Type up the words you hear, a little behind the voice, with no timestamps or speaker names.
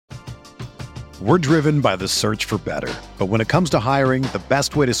We're driven by the search for better. But when it comes to hiring, the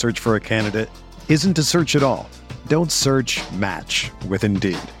best way to search for a candidate isn't to search at all. Don't search, match with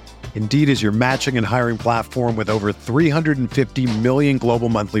Indeed. Indeed is your matching and hiring platform with over 350 million global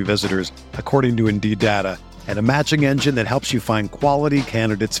monthly visitors, according to Indeed data, and a matching engine that helps you find quality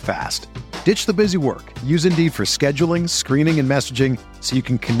candidates fast. Ditch the busy work. Use Indeed for scheduling, screening, and messaging so you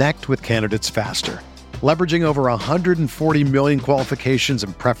can connect with candidates faster. Leveraging over 140 million qualifications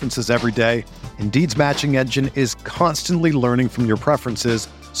and preferences every day, Indeed's matching engine is constantly learning from your preferences,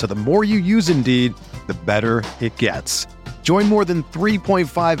 so the more you use Indeed, the better it gets. Join more than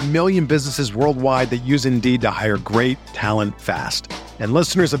 3.5 million businesses worldwide that use Indeed to hire great talent fast. And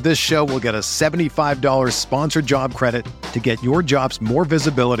listeners of this show will get a $75 sponsored job credit to get your jobs more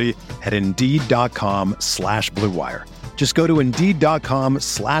visibility at Indeed.com/Blue Wire. Just go to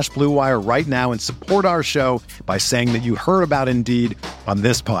Indeed.com/Blue Wire right now and support our show by saying that you heard about Indeed on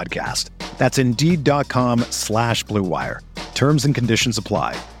this podcast. That's Indeed.com/Blue Wire. Terms and conditions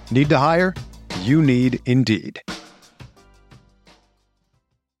apply. Need to hire? You need Indeed.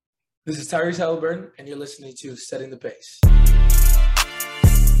 This is Tyrese Halliburton, and you're listening to Setting the Pace.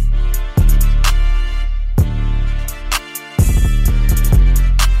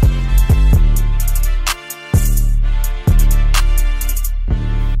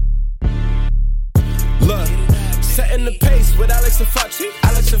 Look, setting the pace with Alex and Fauci.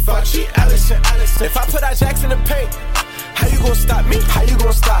 Alex and Fauci, Alex and Alex. If I put our jacks in the paint, how you gonna stop me? How you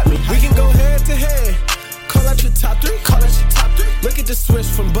gonna stop me? We can go head to head. Call out your top three. Call out your top three. Look at the switch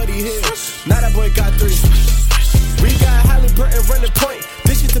from Buddy Hill. Now that boy got three. We got Halliburton running point.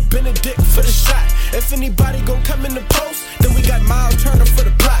 This is the Benedict for the shot. If anybody gon' come in the post, then we got Miles Turner for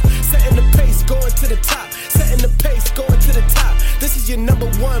the block. Setting the pace, going to the top. Setting the pace, going to the top. This is your number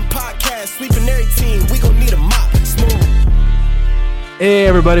one podcast. Sweeping every team. We gon' need a mop. Smooth. Hey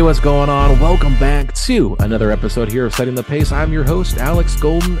everybody, what's going on? Welcome back to another episode here of Setting the Pace. I'm your host, Alex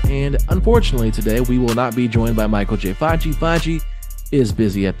Golden, and unfortunately today we will not be joined by Michael J. Fauci. Fauci is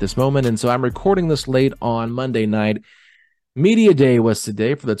busy at this moment, and so I'm recording this late on Monday night. Media Day was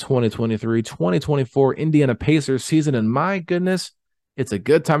today for the 2023-2024 Indiana Pacers season, and my goodness, it's a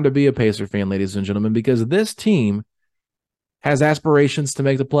good time to be a Pacer fan, ladies and gentlemen, because this team has aspirations to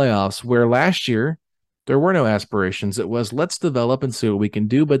make the playoffs, where last year there were no aspirations. It was, let's develop and see what we can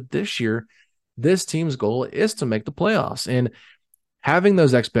do. But this year, this team's goal is to make the playoffs. And having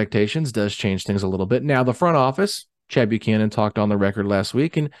those expectations does change things a little bit. Now, the front office, Chad Buchanan talked on the record last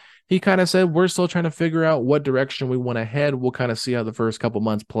week, and he kind of said, we're still trying to figure out what direction we want to head. We'll kind of see how the first couple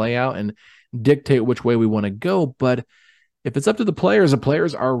months play out and dictate which way we want to go. But if it's up to the players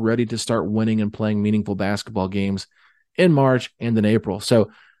are ready to start winning and playing meaningful basketball games in March and in April.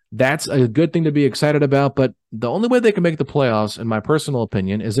 So that's a good thing to be excited about, but the only way they can make the playoffs, in my personal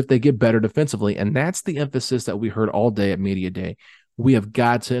opinion, is if they get better defensively, and that's the emphasis that we heard all day at Media Day. We have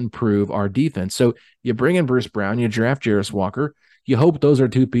got to improve our defense. So you bring in Bruce Brown, you draft Jarris Walker, you hope those are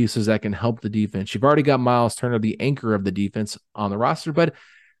two pieces that can help the defense. You've already got Miles Turner, the anchor of the defense, on the roster, but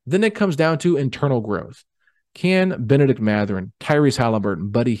then it comes down to internal growth. Can Benedict Mathurin, Tyrese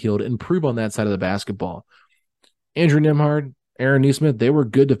Halliburton, Buddy Hield improve on that side of the basketball? Andrew Nembhard, Arron Nesmith, they were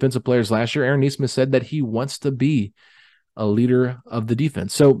good defensive players last year. Arron Nesmith said that he wants to be a leader of the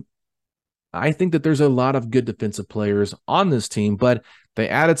defense. So I think that there's a lot of good defensive players on this team, but they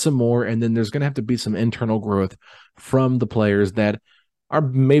added some more, and then there's going to have to be some internal growth from the players that are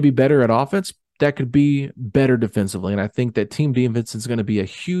maybe better at offense, that could be better defensively. And I think that team defense is going to be a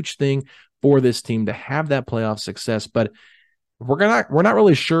huge thing for this team to have that playoff success. But we're not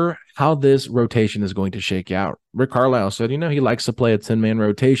really sure how this rotation is going to shake out. Rick Carlisle said, he likes to play a 10-man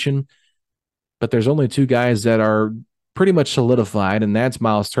rotation, but there's only two guys that are pretty much solidified, and that's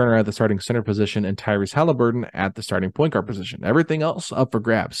Miles Turner at the starting center position and Tyrese Halliburton at the starting point guard position. Everything else up for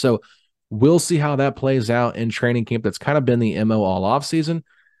grabs. So we'll see how that plays out in training camp. That's kind of been the MO all offseason.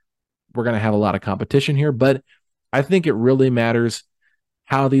 We're going to have a lot of competition here, but I think it really matters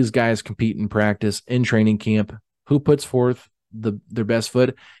how these guys compete in practice, in training camp, who puts forth their best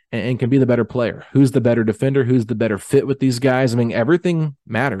foot and can be the better player. Who's the better defender? Who's the better fit with these guys? I mean, everything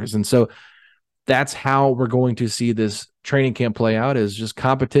matters. And so that's how we're going to see this training camp play out, is just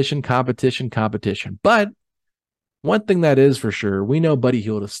competition. But one thing that is for sure, we know Buddy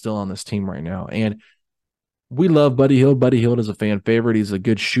Hield is still on this team right now, and we love Buddy Hield. Buddy Hield is a fan favorite. He's a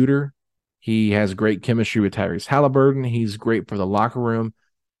good shooter. He has great chemistry with Tyrese Halliburton. He's great for the locker room.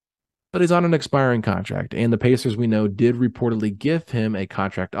 But he's on an expiring contract, and the Pacers, we know, did reportedly give him a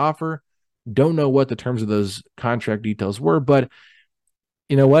contract offer. Don't know what the terms of those contract details were, but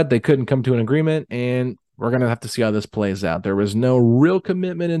you know what? They couldn't come to an agreement, and We're going to have to see how this plays out. There was no real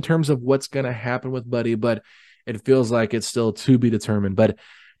commitment in terms of what's going to happen with Buddy, but it feels like it's still to be determined. But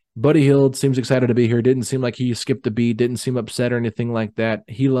Buddy Hield seems excited to be here. Didn't seem like he skipped a beat, didn't seem upset or anything like that.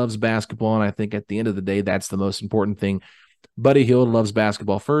 He loves basketball, and I think at the end of the day, that's the most important thing. Buddy Hield loves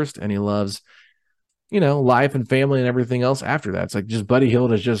basketball first, and he loves, life and family and everything else after that. It's like just Buddy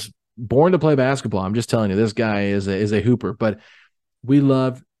Hield is just born to play basketball. I'm just telling you, this guy is a hooper. But we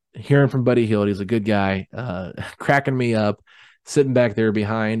love hearing from Buddy Hield. He's a good guy, cracking me up, sitting back there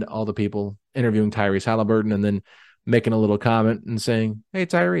behind all the people interviewing Tyrese Halliburton and then making a little comment and saying, "Hey,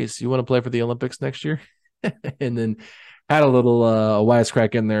 Tyrese, you want to play for the Olympics next year?" And then had a little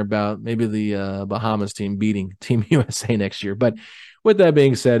wisecrack in there about maybe the Bahamas team beating Team USA next year. But with that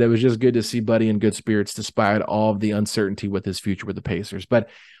being said, it was just good to see Buddy in good spirits despite all of the uncertainty with his future with the Pacers. But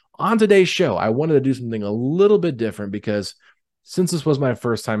on today's show, I wanted to do something a little bit different because since this was my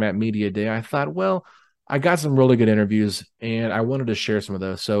first time at Media Day, I thought, well, I got some really good interviews and I wanted to share some of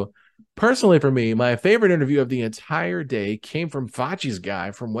those. So personally for me, my favorite interview of the entire day came from Facci's guy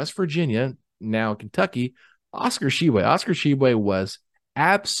from West Virginia, now Kentucky, Oscar Tshibwe. Oscar Tshibwe was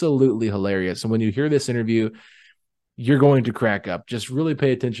absolutely hilarious. And when you hear this interview, you're going to crack up. Just really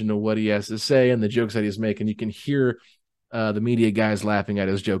pay attention to what he has to say and the jokes that he's making. You can hear the media guys laughing at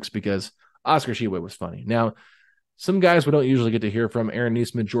his jokes because Oscar Tshibwe was funny. Now, some guys we don't usually get to hear from, Arron,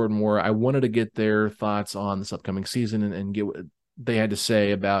 Nesmith, Jordan Nwora, I wanted to get their thoughts on this upcoming season and get what they had to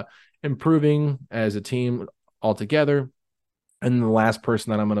say about improving as a team altogether. And the last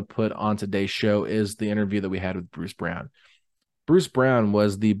person that I'm going to put on today's show is the interview that we had with Bruce Brown. Bruce Brown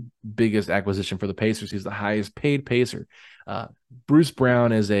was the biggest acquisition for the Pacers. He's the highest paid Pacer. Bruce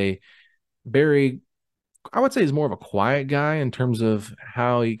Brown is a very, I would say he's more of a quiet guy in terms of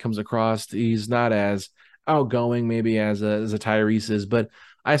how he comes across. He's not as outgoing maybe as a Tyrese is, but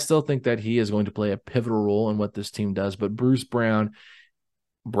I still think that he is going to play a pivotal role in what this team does. But Bruce Brown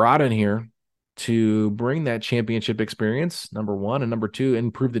brought in here to bring that championship experience, number one, and number two,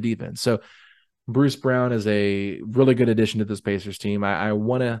 improve the defense. So Bruce Brown is a really good addition to this Pacers team. I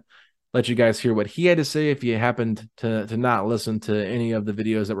want to let you guys hear what he had to say if you happened to not listen to any of the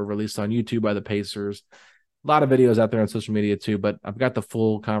videos that were released on YouTube by the Pacers. A lot of videos out there on social media too, but I've got the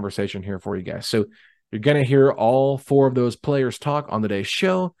full conversation here for you guys. So you're going to hear all four of those players talk on today's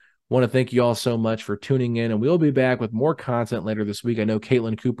show. Want to thank you all so much for tuning in, and we'll be back with more content later this week. I know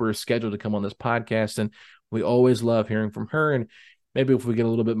Caitlin Cooper is scheduled to come on this podcast, and we always love hearing from her. And maybe if we get a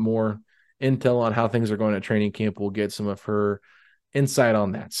little bit more intel on how things are going at training camp, we'll get some of her insight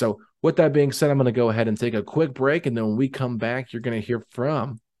on that. So with that being said, I'm going to go ahead and take a quick break, and then when we come back, you're going to hear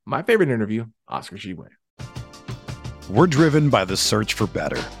from my favorite interview, Oscar Tshibwe. We're driven by the search for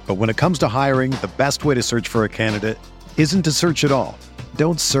better. But when it comes to hiring, the best way to search for a candidate isn't to search at all.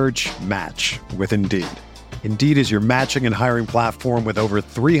 Don't search, match with Indeed. Indeed is your matching and hiring platform with over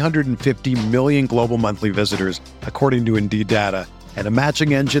 350 million global monthly visitors, according to Indeed data, and a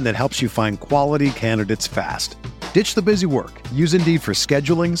matching engine that helps you find quality candidates fast. Ditch the busy work. Use Indeed for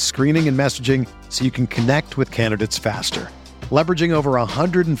scheduling, screening, and messaging so you can connect with candidates faster. Leveraging over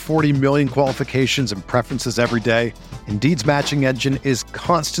 140 million qualifications and preferences every day, Indeed's matching engine is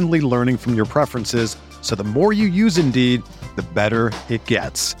constantly learning from your preferences, so the more you use Indeed, the better it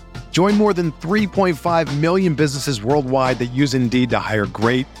gets. Join more than 3.5 million businesses worldwide that use Indeed to hire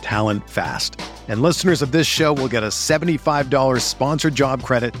great talent fast. And listeners of this show will get a $75 sponsored job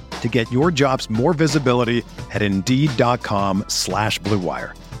credit to get your jobs more visibility at Indeed.com/Blue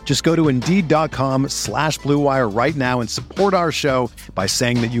Wire. Just go to Indeed.com/Blue Wire right now and support our show by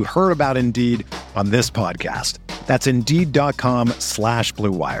saying that you heard about Indeed on this podcast. That's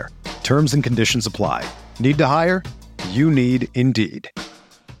Indeed.com/Blue Wire. Terms and conditions apply. Need to hire? You need Indeed.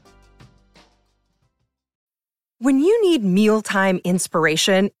 When you need mealtime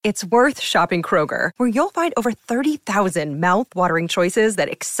inspiration, it's worth shopping Kroger, where you'll find over 30,000 mouth-watering choices that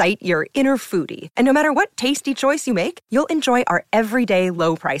excite your inner foodie. And no matter what tasty choice you make, you'll enjoy our everyday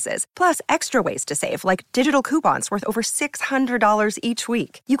low prices, plus extra ways to save, like digital coupons worth over $600 each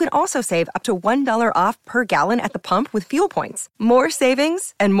week. You can also save up to $1 off per gallon at the pump with fuel points. More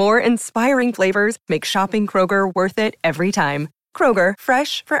savings and more inspiring flavors make shopping Kroger worth it every time. Kroger,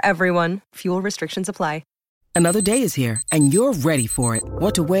 fresh for everyone. Fuel restrictions apply. Another day is here, and you're ready for it.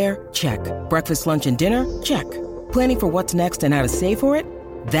 What to wear? Check. Breakfast, lunch, and dinner? Check. Planning for what's next and how to save for it?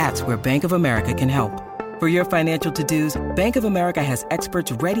 That's where Bank of America can help. For your financial to-dos, Bank of America has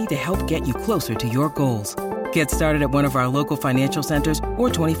experts ready to help get you closer to your goals. Get started at one of our local financial centers or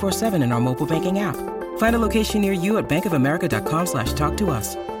 24/7 in our mobile banking app. Find a location near you at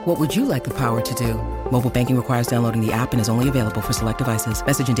bankofamerica.com/talktous. What would you like the power to do? Mobile banking requires downloading the app and is only available for select devices.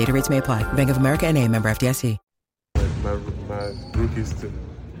 Message and data rates may apply. Bank of America N.A., member FDIC. My rookies too.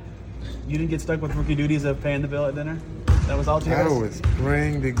 You didn't get stuck with rookie duties of paying the bill at dinner? That was all you guys? I was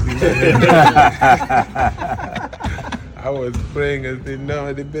praying I was praying. I said,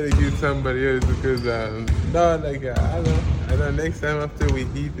 no, they better give somebody else because, I know, next time after we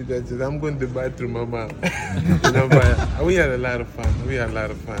eat, I'm going to the bathroom, Mama. But we had a lot of fun.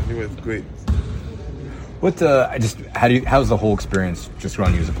 It was great. How's the whole experience just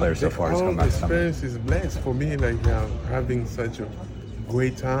growing you as a player so far? The whole experience is blessed for me, having such a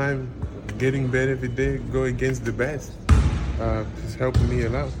great time, getting better every day, go against the best. It's helping me a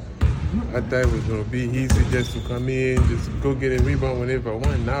lot. I thought it was going to be easy just to come in, just go get a rebound whenever I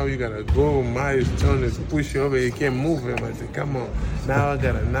want. Now you got to go, Myers turn to push you over, you can't move him. I said, come on. Now I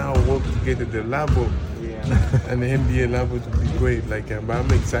got to work to get to the level and the NBA level to be great. But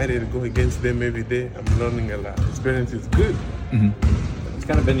I'm excited to go against them every day. I'm learning a lot. Experience is good. Mm-hmm. It's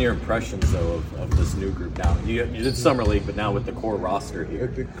kind of been your impressions, though, of this new group now. You did Summer League, but now with the core roster here.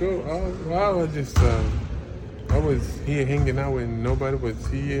 At the core, I was here hanging out when nobody was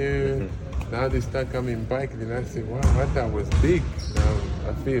here. Mm-hmm. Now they start coming back, and I said, wow, I thought I was big. Now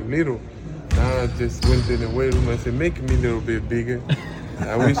I feel little. Now I just went in the weight room and said, make me a little bit bigger.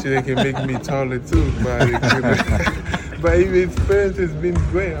 I wish they can make me taller too, but the experience has been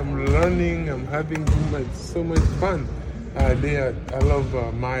great. I'm learning, I'm having so much fun. I love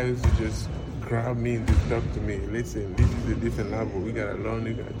Myers to just grab me and just talk to me. Listen, this is a different level. We gotta learn,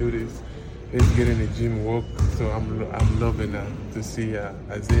 we gotta do this. Let's get in the gym, work. So I'm loving to see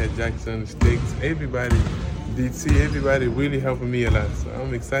Isaiah Jackson, Sticks, everybody. Everybody really helping me a lot. So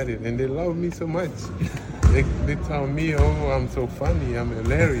I'm excited, and they love me so much. They tell me, oh, I'm so funny, I'm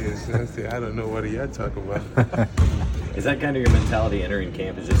hilarious. And I say, I don't know what you're talking about. Is that kind of your mentality entering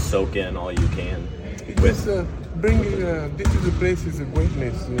camp, is just soak in all you can? Just bringing, this is a place of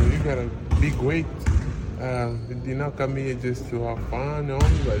greatness. You gotta be great. Did not come here just to have fun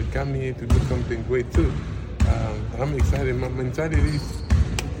only, but come here to do something great too. I'm excited. My mentality is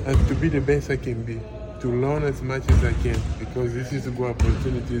to be the best I can be, to learn as much as I can, because this is a good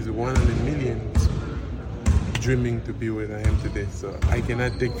opportunity. It's one in a million dreaming to be where I am today. So I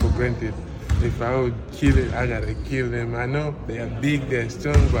cannot take for granted. If I would kill it, I gotta kill them. I know they are big, they're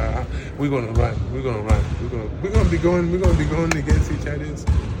strong, but we're gonna run. We're gonna be going against each other.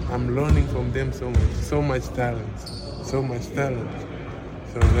 I'm learning from them so much talent. So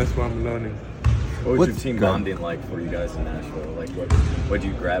that's what I'm learning. What was your team bonding like for you guys in Nashville? Like, what did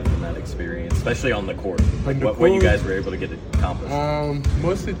you grab from that experience, especially on the court? What you guys were able to get accomplished?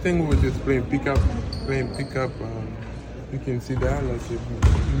 Most of the thing we were just playing pickup. You can see that,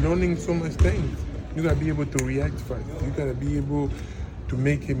 learning so much things. You gotta be able to react fast. You gotta be able to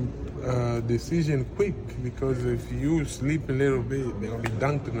make a decision quick, because if you sleep a little bit, they're gonna be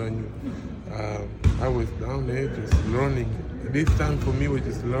dunking on you. I was down there just learning. This time for me was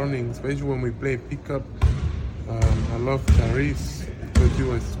just learning, especially when we play pickup. I love Tyrese because he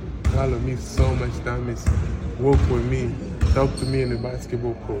was telling me so much time. Is work with me, talk to me in the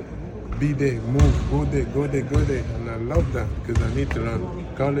basketball court. Be there, move, go there. And I love that because I need to learn.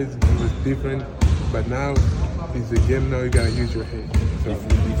 College was different, but now it's a game. Now you gotta use your head. So,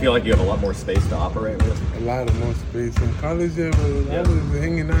 you feel like you have a lot more space to operate with? A lot of more space. In college, I was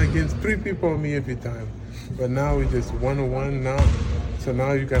hanging out against 3 people on me every time. But now it's just one-on-one now. So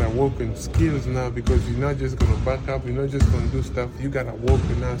now you gotta work on skills now, because you're not just gonna back up, you're not just gonna do stuff. You gotta work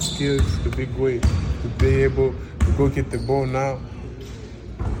on now skills to be great, to be able to go get the ball now.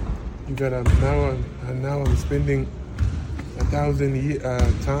 You gotta now I'm spending 1,000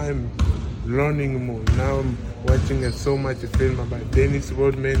 time learning more. Now I'm watching so much film about Dennis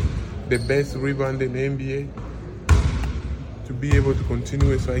Rodman, the best rebounder in the NBA, to be able to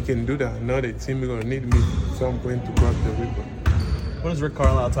continue it so I can do that. Now the team is gonna need me, so I'm going to grab the rebound. What does Rick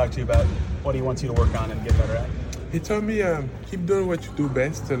Carlisle talk to you about? What he wants you to work on and get better at? He told me keep doing what you do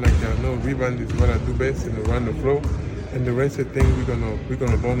best. I know rebound is what I do best, and run the flow. And the rest of the things we're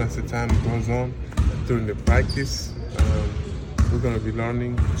gonna learn as the time goes on. During the practice, we're gonna be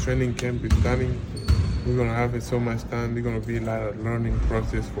learning. Training camp is starting. We're gonna have so much time. We're gonna be a lot of learning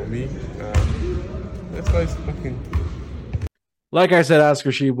process for me. That's why it's looking. Like I said,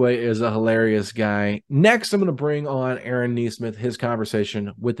 Oscar Tshibwe is a hilarious guy. Next, I'm going to bring on Arron Nesmith, his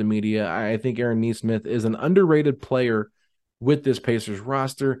conversation with the media. I think Arron Nesmith is an underrated player with this Pacers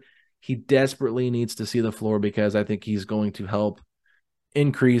roster. He desperately needs to see the floor because I think he's going to help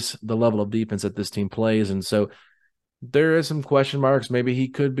increase the level of defense that this team plays. And so There is some question marks. Maybe he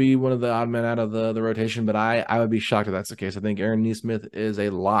could be one of the odd men out of the rotation, but I would be shocked if that's the case. I think Arron Nesmith is a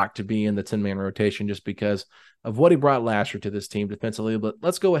lock to be in the 10-man rotation just because of what he brought last year to this team defensively. But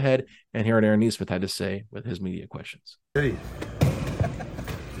let's go ahead and hear what Arron Nesmith had to say with his media questions. Hey.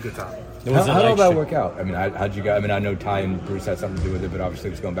 Good time. How did all that work out? I mean, how'd you guys? I mean, I know Ty and Bruce had something to do with it, but obviously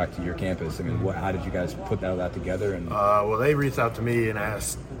it was going back to your campus. I mean, how did you guys put all that together? And well, they reached out to me and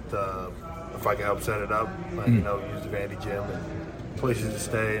asked if I could help set it up, use the Vandy gym and places to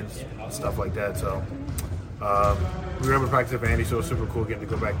stay and stuff like that. So we were able to practice at Vandy, so it was super cool getting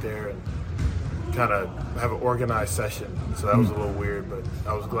to go back there and kind of have an organized session. So that was a little weird, but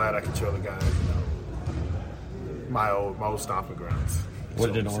I was glad I could show the guys, my old stomping grounds.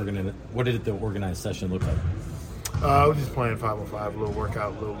 What did the organized session look like? I was just playing 5-on-5, a little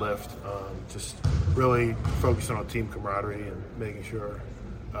workout, a little lift, just really focusing on team camaraderie and making sure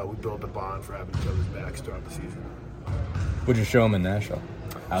we build a bond for having each other's backs throughout the season. What'd you show them in Nashville?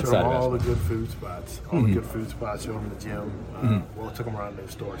 Show them all the good food spots, show them the gym. Well, took them around the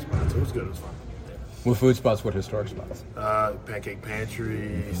historic spots. It was good, it was fun. What food spots, what historic spots? Pancake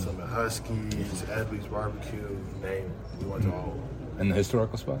Pantry, some of Huskies, Edley's Barbecue, name it. We went to all of them. And the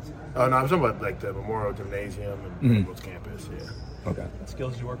historical spots? Oh, no, I'm talking about like the Memorial Gymnasium and Rainbow's campus, yeah. Okay. What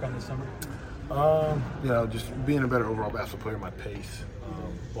skills did you work on this summer? Just being a better overall basketball player, my pace,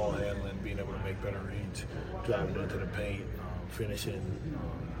 ball handling, being able to make better reads, driving into the paint, finishing,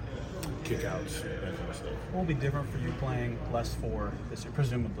 kickouts, that kind of stuff. What will be different for you playing less four this year,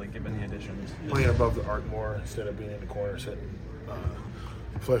 presumably, given the additions? Playing above the arc more instead of being in the corner, setting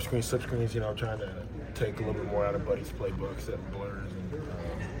flush screens, slip screens, trying to take a little bit more out of Buddy's playbook, setting blurs and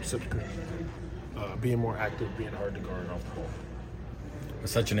slip screens, being more active, being hard to guard off the ball.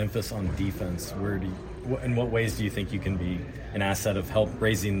 With such an emphasis on defense, in what ways do you think you can be an asset of help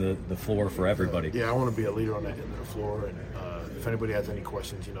raising the floor for everybody? Yeah, I want to be a leader on that end of the floor, and if anybody has any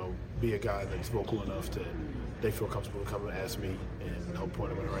questions, be a guy that's vocal enough to they feel comfortable to come and ask me and help point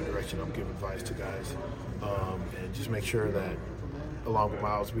them in the right direction. I'll give advice to guys, and just make sure that along with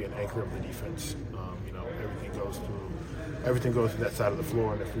Miles, be an anchor of the defense. Everything goes to that side of the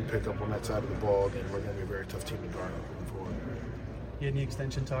floor, and if we pick up on that side of the ball, then we're going to be a very tough team to guard moving forward. You had any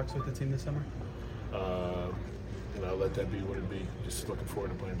extension talks with the team this summer? I'll let that be what it be. Just looking forward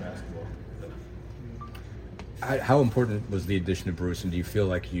to playing basketball. How important was the addition of Bruce, and do you feel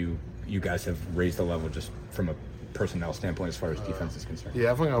like you guys have raised the level just from a personnel standpoint as far as defense is concerned? Yeah,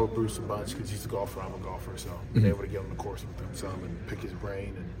 I've hung out with Bruce a bunch because he's a golfer, I'm a golfer, so being able to get on the course with him some and pick his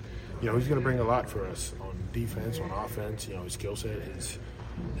brain. And, he's going to bring a lot for us on defense, on offense, his skill set,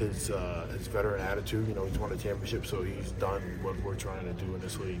 his veteran attitude. He's won a championship, so he's done what we're trying to do in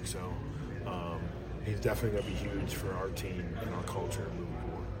this league. So he's definitely going to be huge for our team and our culture moving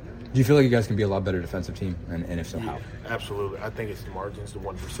forward. Do you feel like you guys can be a lot better defensive team, and if so, how? Absolutely. I think it's the margins, the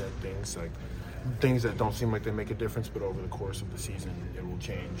 1% things, like things that don't seem like they make a difference, but over the course of the season, it will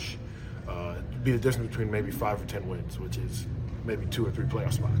change. Be the difference between maybe 5 or 10 wins, which is maybe 2 or 3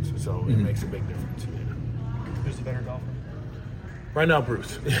 playoff spots. So it makes a big difference. Who's the better golfer? Right now,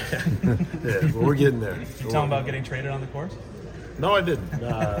 Bruce. Yeah, but we're getting there. Did you tell him about getting traded on the course? No, I didn't.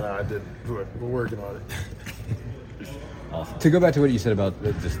 No, I didn't. We're working on it. Awesome. To go back to what you said about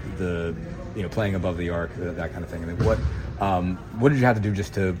just the playing above the arc, that kind of thing. I mean, what did you have to do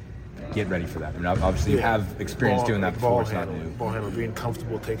just to get ready for that? I mean, obviously you have experience doing that before. It's not new. Ball handle, being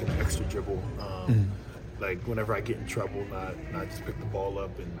comfortable taking the extra dribble. Like whenever I get in trouble, not just pick the ball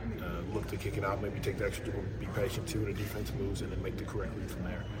up and look to kick it out. Maybe take the extra dribble, be patient, see where the defense moves, and then make the correct read from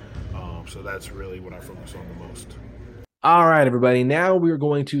there. So that's really what I focus on the most. All right, everybody. Now we're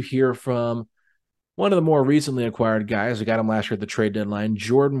going to hear from one of the more recently acquired guys. We got him last year at the trade deadline,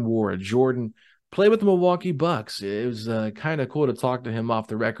 Jordan Nwora. Jordan played with the Milwaukee Bucks. It was kind of cool to talk to him off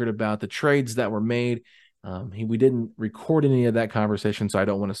the record about the trades that were made. We didn't record any of that conversation, so I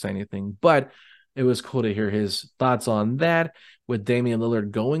don't want to say anything, but it was cool to hear his thoughts on that with Damian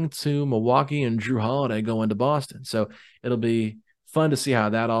Lillard going to Milwaukee and Jrue Holiday going to Boston. So it'll be fun to see how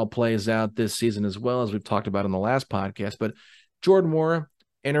that all plays out this season as well, as we've talked about in the last podcast. But Jordan Nwora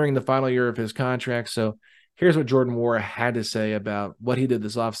entering the final year of his contract. So here's what Jordan Nwora had to say about what he did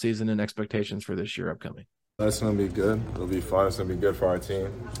this offseason and expectations for this year upcoming. It's going to be good. It'll be fun. It's going to be good for our team.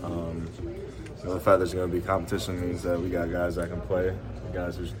 The fact that there's going to be competition means that we got guys that can play,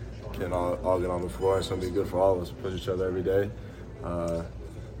 guys who can all get on the floor. It's going to be good for all of us. Push each other every day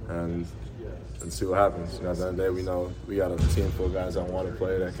and see what happens. At the end of the day, we know we got a team full of guys that want to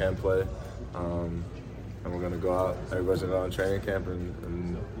play, that can play. And we're going to go out. Everybody's going to go out in training camp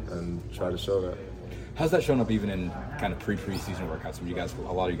and try to show that. How's that shown up even in kind of preseason workouts?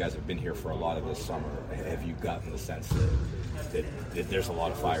 A lot of you guys have been here for a lot of this summer. Have you gotten the sense that there's a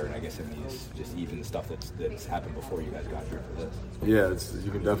lot of fire, and I guess in these, just even the stuff that's happened before you guys got here for this? Yeah,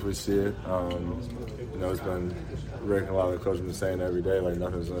 you can definitely see it. It's been Rick and a lot of the coaches have been saying every day, like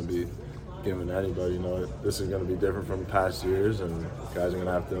nothing's going to be given to anybody. This is going to be different from past years, and guys are going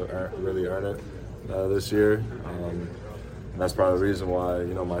to have to really earn it this year. And that's probably the reason why,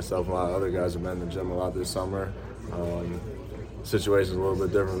 myself and a lot of other guys have been in the gym a lot this summer. Situation's a little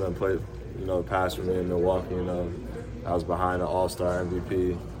bit different than the past for me in Milwaukee. I was behind an all-star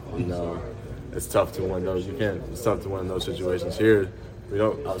MVP. It's tough to win those. It's tough to win those situations here. We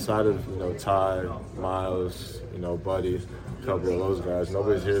don't, outside of, Ty, Miles, Buddy, a couple of those guys,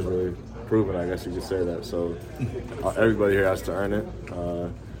 nobody's here is really proven, I guess you could say that. So everybody here has to earn it.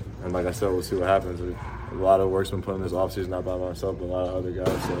 And like I said, we'll see what happens. A lot of work's been put in this offseason, not by myself, but a lot of other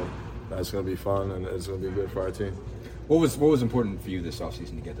guys. So that's going to be fun, and it's going to be good for our team. What was important for you this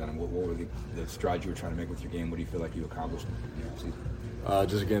offseason to get done, and what were the strides you were trying to make with your game? What do you feel like you accomplished in the offseason?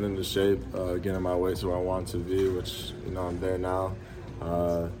 Just getting into shape, getting my weight to where I want to be, which, I'm there now.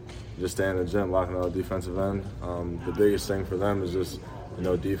 Just staying in the gym, locking out the defensive end. The biggest thing for them is just,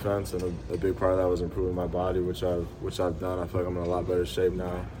 defense, and a big part of that was improving my body, which I've done. I feel like I'm in a lot better shape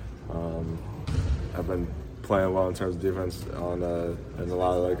now. I've been playing well in terms of defense on and a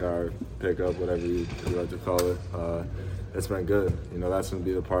lot of like our pickup, whatever you like to call it. It's been good. That's going to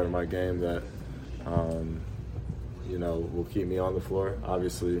be the part of my game that will keep me on the floor.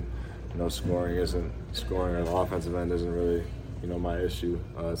 Obviously, scoring on the offensive end isn't really my issue.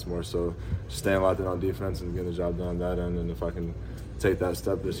 It's more so staying locked in on defense and getting the job done on that end. And if I can take that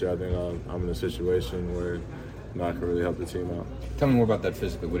step this year, I think I'm in a situation where I can really help the team out. Tell me more about that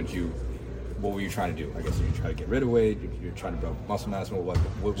physically. What were you trying to do? I guess you try to get rid of weight. You're trying to build muscle mass. What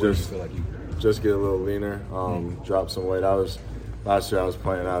do you feel like you? Just get a little leaner. Drop some weight. Last year I was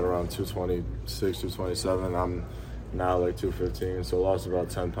playing at around 226, 227. I'm now like 215, so lost about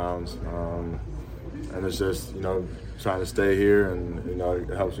 10 pounds. And it's just trying to stay here, and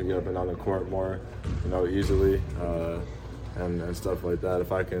it helps me get up and down the court more, easily, and stuff like that.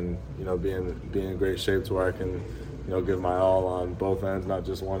 If I can be in great shape to where I can give my all on both ends, not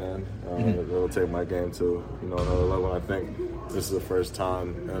just one end. It'll take my game to another level. And I think this is the first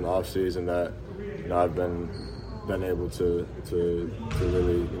time in an off season that I've been able to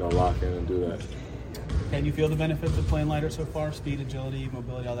really lock in and do that. Can you feel the benefits of playing lighter so far? Speed, agility,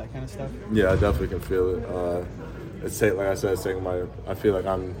 mobility, all that kind of stuff. Yeah, I definitely can feel it. Like I said, I feel like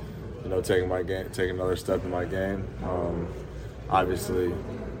I'm taking another step in my game. Obviously,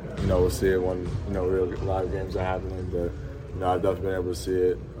 we'll see it when real live games are happening, but I've definitely been able to see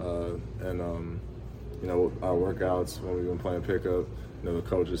it, and our workouts when we've been playing pickup, the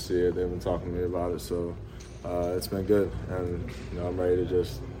coaches see it. They've been talking to me about it, so it's been good, and I'm ready to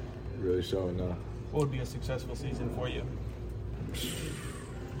just really show it now. What would be a successful season for you?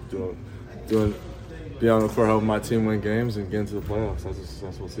 Be on the floor, helping my team win games and get into the playoffs. That's a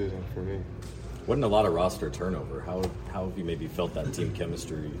successful season for me. Wasn't a lot of roster turnover. How have you maybe felt that team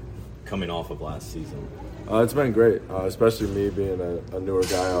chemistry coming off of last season? It's been great, especially me being a newer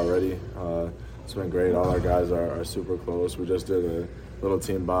guy already. It's been great. All our guys are super close. We just did a little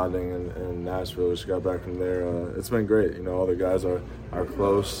team bonding in Nashville. Just got back from there. It's been great. All the guys are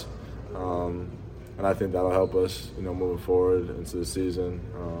close, and I think that'll help us, moving forward into the season.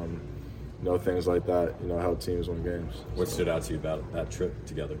 Things like that, help teams win games. What stood out to you about that trip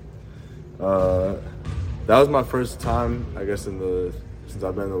together? That was my first time, I guess, since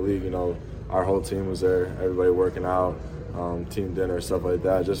I've been in the league. Our whole team was there, everybody working out, team dinner, stuff like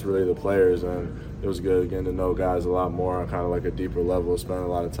that. Just really the players, and it was good getting to know guys a lot more on kind of like a deeper level. Spending a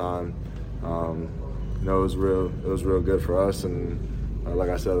lot of time. It was real good for us, and like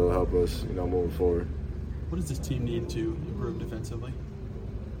I said, it'll help us, moving forward. What does this team need to improve defensively?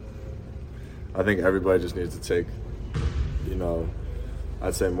 I think everybody just needs to take,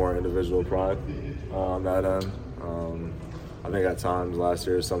 I'd say more individual pride on that end. I think at times last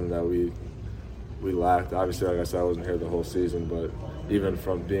year is something that we lacked. Obviously, like I said, I wasn't here the whole season, but even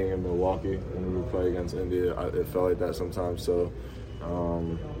from being in Milwaukee when we would play against India, it felt like that sometimes. So,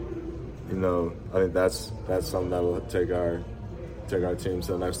 I think that's something that will take our team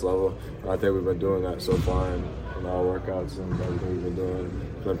to the next level. And I think we've been doing that so far in our workouts and everything we've been doing.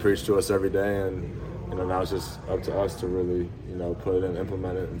 It's been preached to us every day, and now it's just up to us to really put it and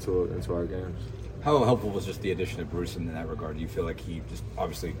implement it into our games. How helpful was just the addition of Bruce in that regard? Do you feel like he just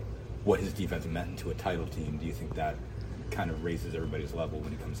obviously what his defense meant into a title team? Do you think that kind of raises everybody's level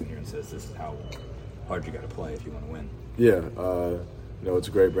when he comes in here and says this is how hard you got to play if you want to win? Yeah, it's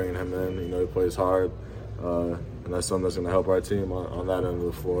great bringing him in. He plays hard, and that's something that's going to help our team on that end of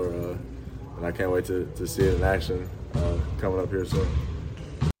the floor. And I can't wait to see it in action coming up here soon.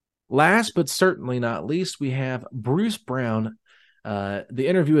 Last but certainly not least, we have Bruce Brown. The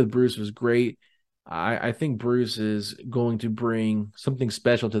interview with Bruce was great. I think Bruce is going to bring something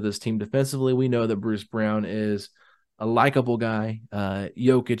special to this team defensively. We know that Bruce Brown is a likable guy.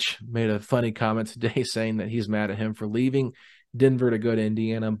 Jokic made a funny comment today saying that he's mad at him for leaving Denver to go to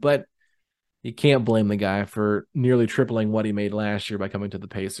Indiana, but you can't blame the guy for nearly tripling what he made last year by coming to the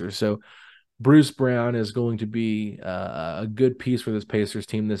Pacers. So Bruce Brown is going to be a good piece for this Pacers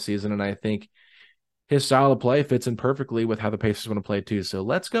team this season, and I think his style of play fits in perfectly with how the Pacers want to play too. So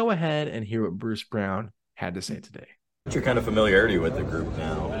let's go ahead and hear what Bruce Brown had to say today. What's your kind of familiarity with the group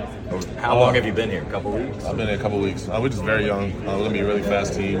now? How long have you been here? A couple weeks? I've been here a couple weeks. We're just very young. We're going to be a really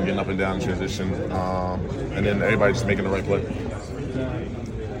fast team, getting up and down in transition, and then everybody just making the right play.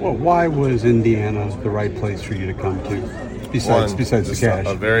 Well, why was Indiana the right place for you to come to? Besides the cash.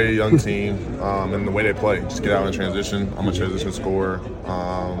 A very young team, and the way they play. Just get out in transition. I'm a transition scorer.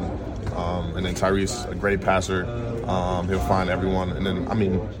 And then Tyrese, a great passer. He'll find everyone. And then,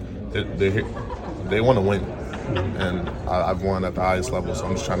 they want to win. And I've won at the highest level, so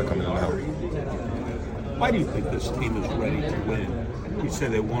I'm just trying to come in and help. Why do you think this team is ready to win? You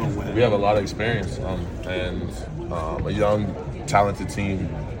said they want to win. We have a lot of experience and a young, talented team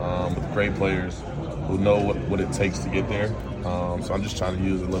with great players who know what it takes to get there. So I'm just trying to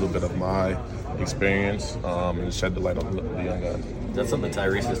use a little bit of my experience and shed the light on the young guys. That's something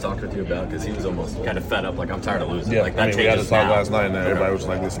Tyrese has talked with you about, because he was almost kind of fed up, like, I'm tired of losing. Yeah, like, that we had a talk now. last night, and everybody was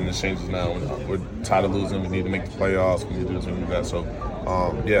like, listen, this changes now. We're tired of losing. We need to make the playoffs. We need to do this and do that. So,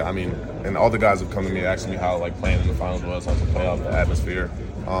 and all the guys have come to me asking me how, playing in the finals was, how's the playoff, the atmosphere.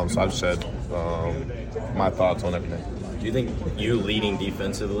 So I've said my thoughts on everything. Do you think you leading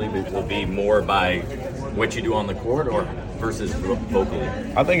defensively will be more by what you do on the court or versus vocally?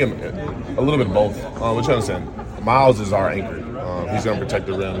 I think a little bit of both. What you understand? Miles is our anchor. He's going to protect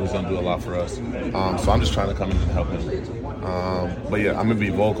the rim. He's going to do a lot for us. So I'm just trying to come in and help him. But yeah, I'm going to be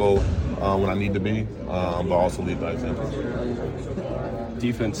vocal when I need to be, but also lead by example.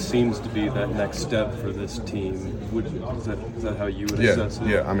 Defense seems to be that next step for this team. Is that how you would assess it?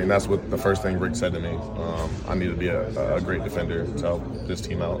 Yeah, that's what the first thing Rick said to me. I need to be a great defender to help this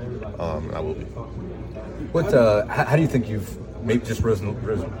team out, and I will be. How do you think you've maybe just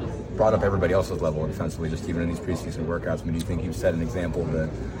brought up everybody else's level defensively, just even in these preseason workouts? Do you think you've set an example that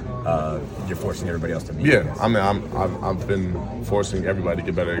you're forcing everybody else to meet? Yeah, I've been forcing everybody to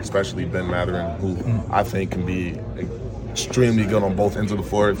get better, especially Ben Mathurin, who I think can be extremely good on both ends of the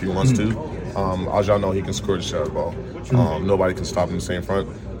floor if he wants to. As y'all know, he can score the shot ball. Nobody can stop him to stay in front.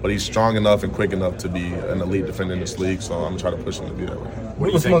 But he's strong enough and quick enough to be an elite defender in this league, so I'm going to try to push him to be that way.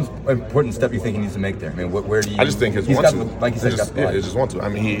 What's the most important step you think he needs to make there? Where do you... I just think his want to. Like you said, he just want to.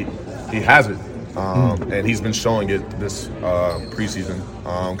 He has it. And he's been showing it this preseason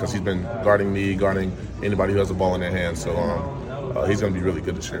because he's been guarding me, guarding anybody who has the ball in their hands. So he's going to be really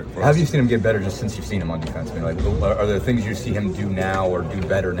good this year. How have you seen him get better just since you've seen him on defense? Are there things you see him do now or do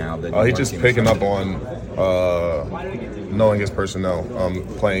better now? That he's just picking up on knowing his personnel,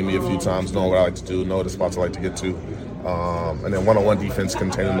 playing me a few times, knowing what I like to do, know the spots I like to get to. And then one-on-one defense,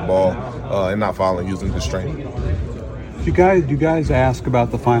 containing the ball and not fouling, using the strength. Do you guys ask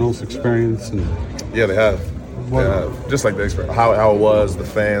about the finals experience? Yeah, they have. Just like the experience, how it was, the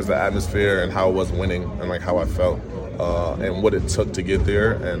fans, the atmosphere, and how it was winning, and how I felt, and what it took to get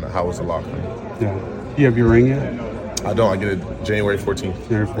there, and how it was a locker room. Yeah. Do you have your ring yet? I don't. I get it January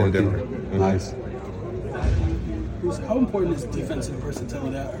 14th. In Denver. Nice. How important is defensive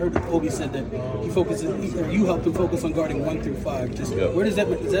versatility? I heard Obi said that you helped him focus on guarding 1 through 5. Where is that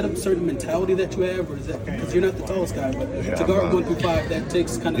a certain mentality that you have, or is that because you're not the tallest guy, but to guard 1 through 5, that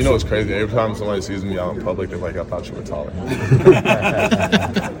takes kind of. It's crazy. Every time somebody sees me out in public, they're like, "I thought you were taller."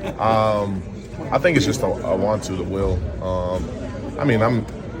 I think it's just a want to, the will.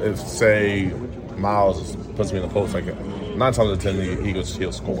 If say Miles puts me in the post, 9 times out of 10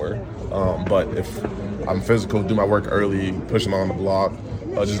 he'll score. But if I'm physical, do my work early, push him on the block,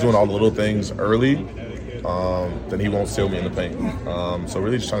 just doing all the little things early, then he won't seal me in the paint. So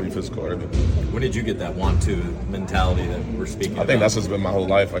really just trying to be physical early. When did you get that want-to mentality that we're speaking about? I think that's just been my whole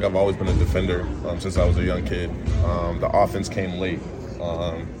life. I've always been a defender since I was a young kid. The offense came late,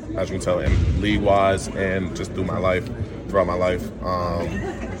 as you can tell, and league-wise and just throughout my life.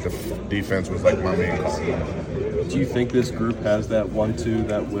 The defense was my main call. Do you think this group has that want-to,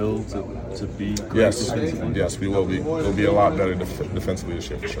 that will to be great defensively? Yes, we will be. We'll be a lot better defensively this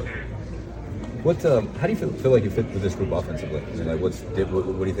year for sure. What? How do you feel like you fit with this group offensively? I mean, like, what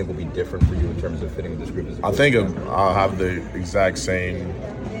do you think will be different for you in terms of fitting with this group? I think I'll have the exact same,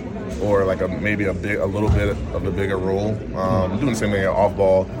 or like maybe a little bit of a bigger role. Doing the same thing off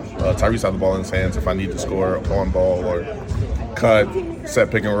ball. Tyrese has the ball in his hands if I need to score on ball or cut, set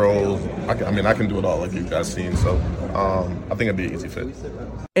pick and roll. I can do it all like you guys seen. So I think it'd be an easy fit.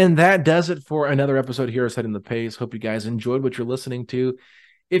 And that does it for another episode here of Setting the Pace. Hope you guys enjoyed what you're listening to.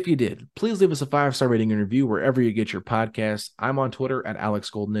 If you did, please leave us a 5-star rating and review wherever you get your podcasts. I'm on Twitter at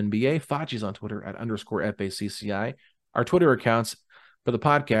AlexGoldenNBA. Fachi's on Twitter at _FACCI. Our Twitter accounts for the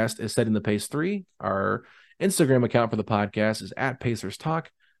podcast is Setting the Pace 3. Our Instagram account for the podcast is at Pacers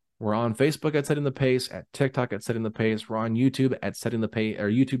Talk. We're on Facebook at Setting the Pace, at TikTok at Setting the Pace. We're on YouTube at Setting the Pace, or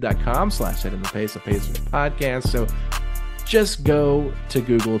youtube.com/Setting the Pace, a Pacers podcast. So just go to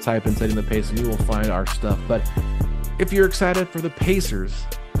Google, type in Setting the Pace, and you will find our stuff. But if you're excited for the Pacers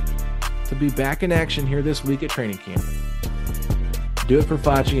to be back in action here this week at training camp, do it for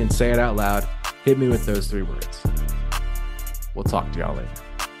Fachi and say it out loud. Hit me with those 3 words. We'll talk to y'all later.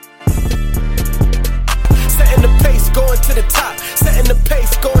 Setting the pace, going to the top. Setting the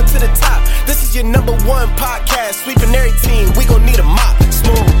pace, going to the top. This is your number 1 podcast. Sweeping every team. We gon' need a mop.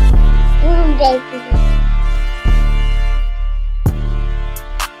 Smooth. Baby.